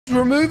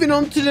We're moving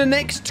on to the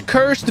next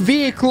cursed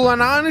vehicle, and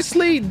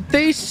honestly,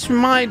 this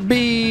might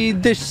be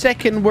the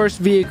second worst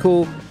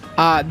vehicle.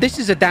 This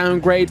is a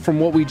downgrade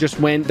from what we just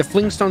went. The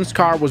Flintstones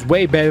car was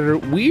way better.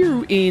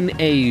 We're in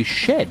a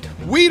shed.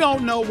 We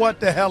don't know what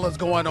the hell is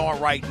going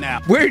on right now.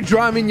 We're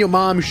driving your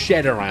mom's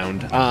shed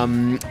around.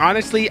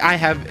 Honestly, I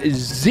have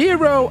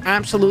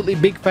absolutely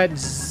big fat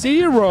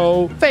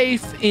zero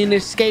faith in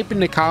escaping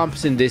the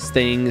cops in this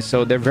thing.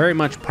 So they're very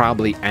much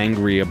probably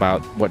angry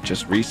about what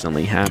just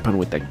recently happened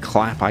with the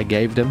clap I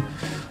gave them.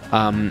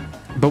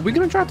 But we're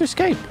going to try to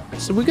escape.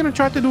 So we're going to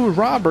try to do a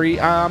robbery.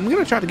 I'm going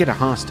to try to get a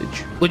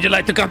hostage. Would you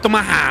like to come to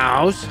my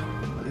house?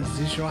 Is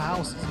this your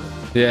house?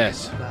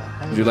 Yes.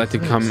 Would you like to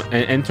come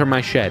and enter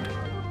my shed?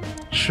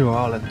 Sure,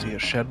 I'll enter your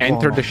shed.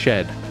 Enter the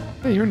shed.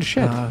 Hey, you're in the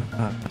shed.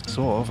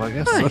 Sort of, I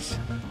guess. Nice.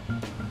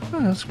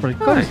 That's pretty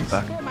close. Nice.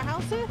 Back. My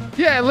house here?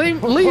 Yeah,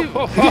 leave.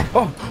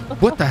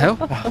 What the hell?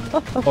 Oh,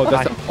 that's what's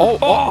that?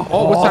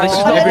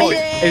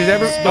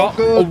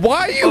 Why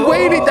are you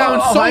weighing it down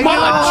so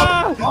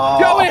much? Oh,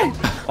 Joey!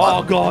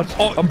 Oh, God.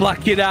 I'm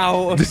blacking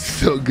out. This is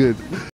so good.